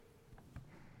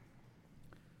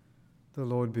The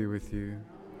Lord be with you.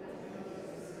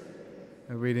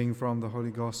 A reading from the Holy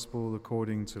Gospel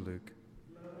according to Luke.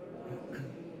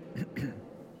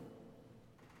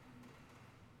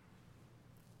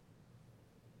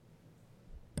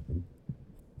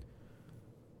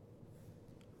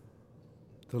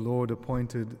 The Lord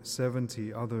appointed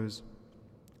 70 others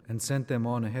and sent them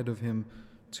on ahead of him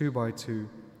 2 by 2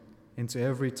 into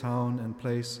every town and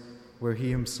place where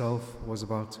he himself was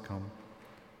about to come.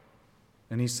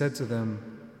 And he said to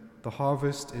them, "The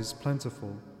harvest is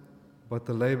plentiful, but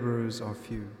the laborers are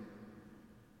few.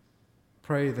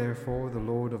 Pray therefore the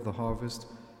Lord of the harvest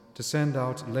to send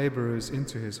out laborers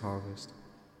into his harvest.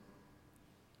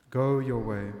 Go your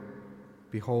way.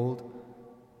 Behold,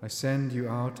 I send you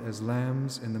out as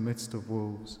lambs in the midst of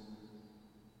wolves.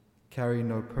 Carry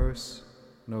no purse,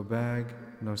 no bag,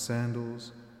 no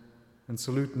sandals, and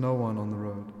salute no one on the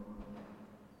road.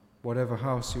 Whatever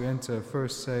house you enter,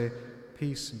 first say,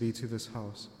 'Peace be to this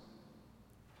house.'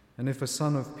 And if a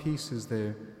son of peace is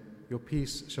there, your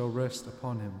peace shall rest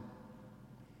upon him.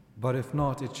 But if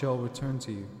not, it shall return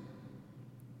to you.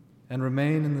 And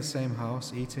remain in the same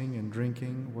house, eating and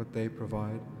drinking what they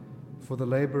provide, for the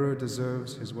laborer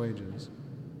deserves his wages.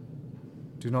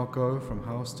 Do not go from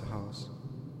house to house.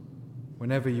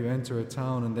 Whenever you enter a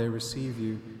town and they receive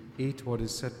you, eat what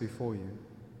is set before you.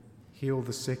 Heal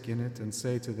the sick in it and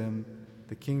say to them,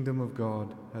 'The kingdom of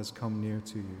God has come near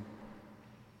to you.'"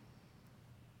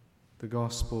 The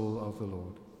Gospel of the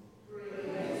Lord.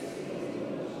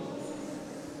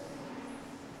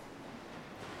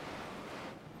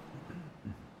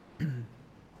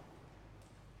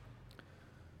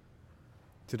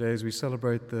 Today, as we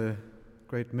celebrate the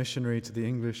great missionary to the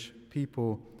English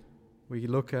people, we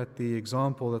look at the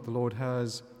example that the Lord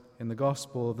has in the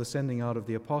Gospel of the sending out of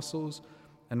the apostles,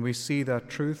 and we see that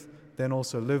truth then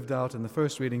also lived out in the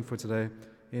first reading for today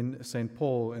in St.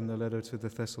 Paul in the letter to the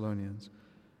Thessalonians.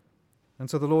 And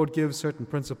so the Lord gives certain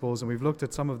principles, and we've looked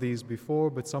at some of these before,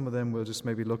 but some of them we'll just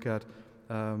maybe look at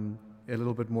a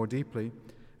little bit more deeply.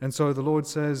 And so the Lord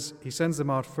says he sends them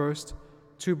out first,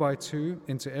 2 by 2,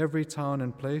 into every town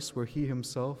and place where he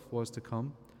himself was to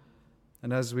come.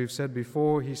 And as we've said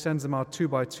before, he sends them out 2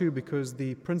 by 2 because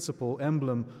the principal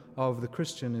emblem of the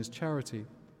Christian is charity.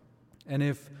 And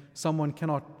if someone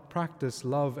cannot practice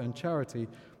love and charity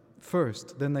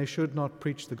first, then they should not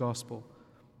preach the gospel,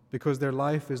 because their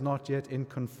life is not yet in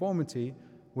conformity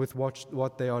with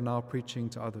what they are now preaching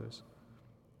to others.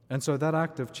 And so that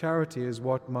act of charity is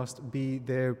what must be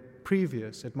there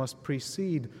previous. It must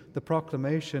precede the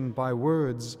proclamation by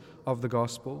words of the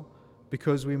gospel,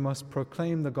 because we must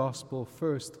proclaim the gospel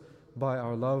first by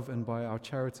our love and by our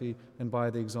charity and by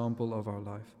the example of our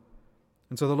life.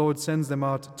 And so the Lord sends them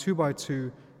out 2 by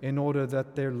 2 in order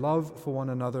that their love for one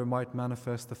another might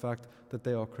manifest the fact that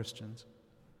they are Christians.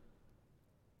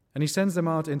 And he sends them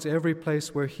out into every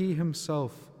place where he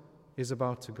himself is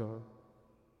about to go.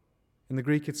 In the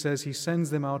Greek it says he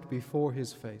sends them out before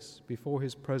his face, before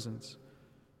his presence,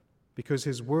 because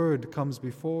his word comes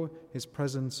before his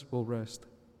presence will rest.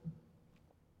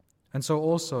 And so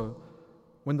also,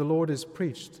 when the Lord is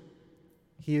preached,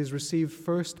 he is received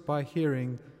first by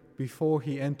hearing before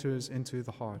he enters into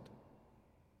the heart.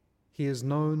 He is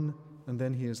known and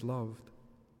then he is loved.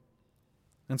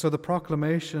 And so the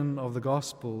proclamation of the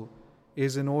gospel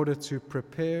is in order to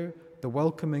prepare the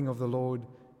welcoming of the Lord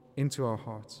into our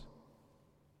hearts.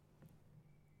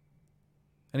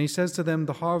 And he says to them,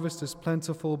 "The harvest is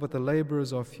plentiful, but the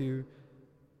laborers are few.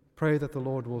 Pray that the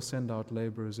Lord will send out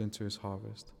laborers into his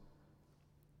harvest."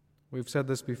 We've said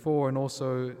this before, and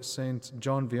also St.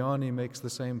 John Vianney makes the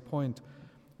same point,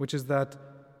 which is that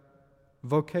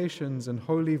vocations and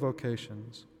holy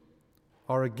vocations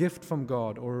are a gift from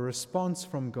God or a response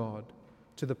from God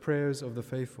to the prayers of the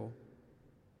faithful.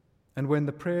 And when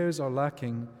the prayers are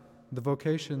lacking, the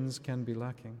vocations can be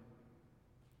lacking.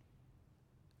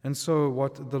 And so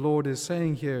what the Lord is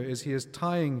saying here is he is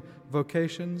tying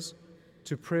vocations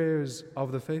to prayers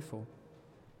of the faithful,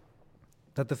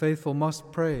 that the faithful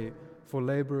must pray for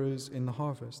laborers in the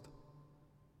harvest.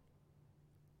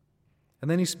 And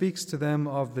then he speaks to them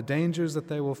of the dangers that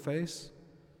they will face,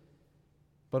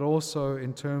 but also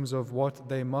in terms of what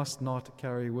they must not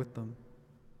carry with them.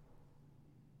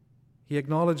 He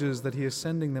acknowledges that he is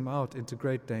sending them out into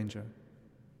great danger.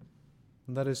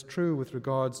 And that is true with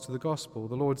regards to the gospel.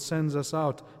 The Lord sends us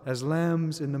out as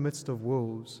lambs in the midst of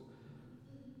wolves.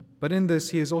 But in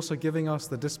this, he is also giving us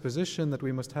the disposition that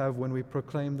we must have when we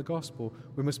proclaim the gospel.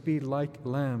 We must be like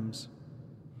lambs.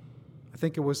 I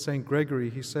think it was St. Gregory,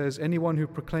 he says, anyone who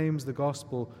proclaims the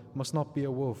gospel must not be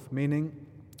a wolf, meaning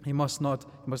He must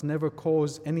never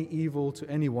cause any evil to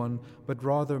anyone, but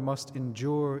rather must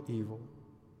endure evil.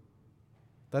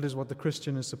 That is what the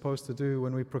Christian is supposed to do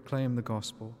when we proclaim the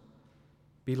gospel.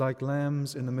 Be like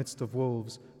lambs in the midst of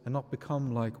wolves, and not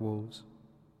become like wolves.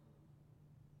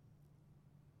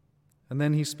 And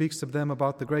then he speaks to them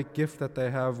about the great gift that they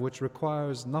have, which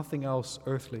requires nothing else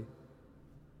earthly.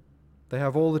 They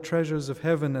have all the treasures of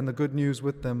heaven and the good news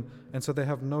with them, and so they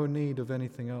have no need of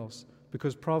anything else,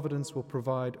 because providence will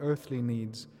provide earthly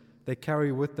needs. They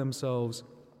carry with themselves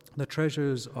the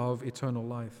treasures of eternal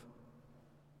life.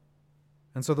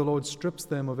 And so the Lord strips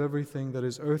them of everything that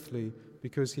is earthly,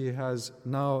 because he has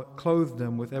now clothed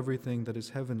them with everything that is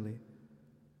heavenly.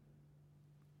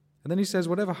 And then he says,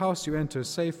 whatever house you enter,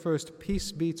 say first,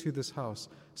 peace be to this house.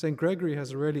 St. Gregory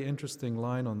has a really interesting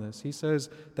line on this. He says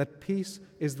that peace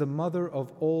is the mother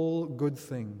of all good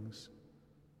things.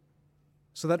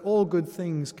 So that all good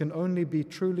things can only be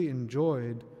truly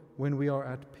enjoyed when we are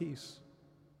at peace.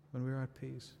 When we are at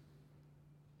peace.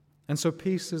 And so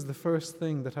peace is the first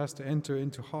thing that has to enter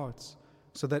into hearts,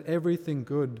 so that everything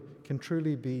good can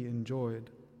truly be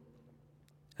enjoyed.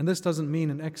 And this doesn't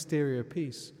mean an exterior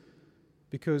peace,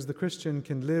 because the Christian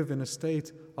can live in a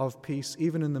state of peace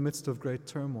even in the midst of great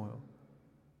turmoil.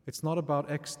 It's not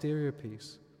about exterior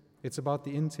peace. It's about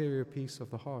the interior peace of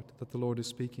the heart that the Lord is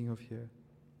speaking of here.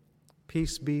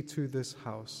 Peace be to this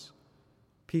house.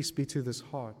 Peace be to this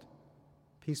heart.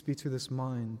 Peace be to this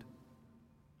mind.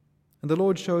 And the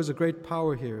Lord shows a great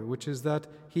power here, which is that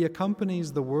he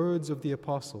accompanies the words of the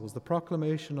apostles, the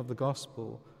proclamation of the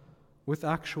gospel, with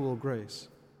actual grace.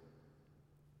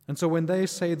 And so when they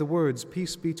say the words,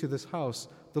 peace be to this house,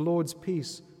 the Lord's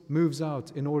peace moves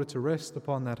out in order to rest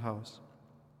upon that house.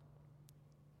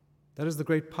 That is the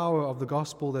great power of the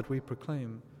gospel that we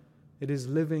proclaim. It is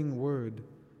living word.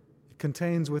 It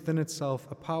contains within itself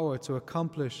a power to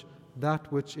accomplish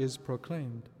that which is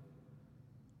proclaimed.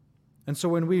 And so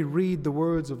when we read the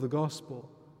words of the gospel,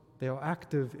 they are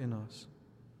active in us.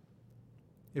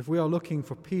 If we are looking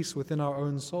for peace within our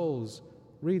own souls,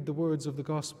 read the words of the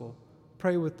gospel,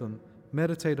 pray with them,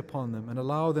 meditate upon them, and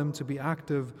allow them to be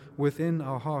active within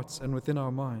our hearts and within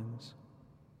our minds.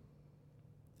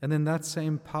 And then that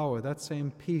same power, that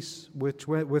same peace which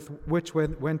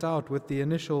went out with the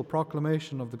initial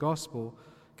proclamation of the gospel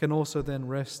can also then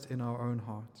rest in our own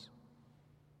hearts.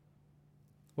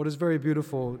 What is very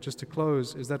beautiful, just to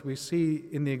close, is that we see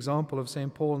in the example of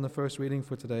St. Paul in the first reading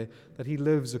for today that he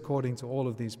lives according to all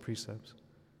of these precepts.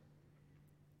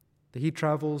 That he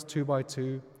travels 2 by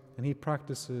 2 and he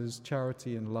practices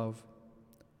charity and love.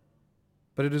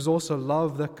 But it is also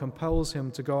love that compels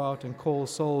him to go out and call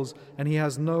souls, and he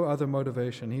has no other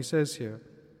motivation. He says here,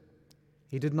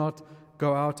 he did not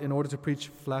go out in order to preach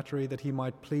flattery that he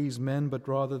might please men, but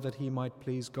rather that he might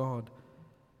please God.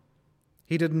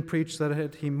 He didn't preach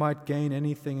that he might gain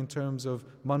anything in terms of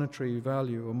monetary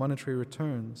value or monetary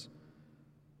returns,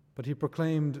 but he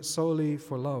proclaimed solely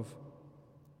for love.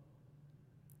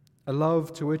 A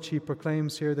love to which he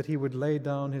proclaims here that he would lay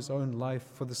down his own life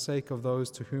for the sake of those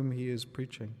to whom he is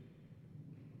preaching.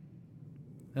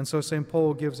 And so St.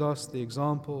 Paul gives us the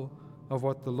example of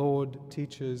what the Lord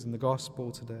teaches in the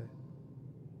gospel today.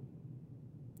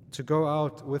 To go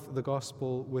out with the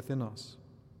gospel within us,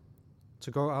 to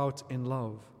go out in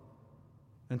love,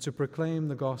 and to proclaim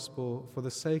the gospel for the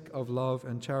sake of love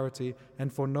and charity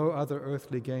and for no other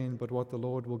earthly gain but what the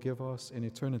Lord will give us in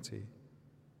eternity.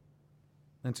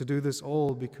 And to do this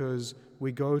all because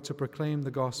we go to proclaim the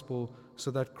gospel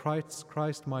so that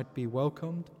Christ might be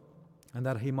welcomed and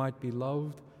that he might be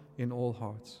loved in all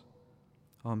hearts.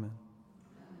 Amen.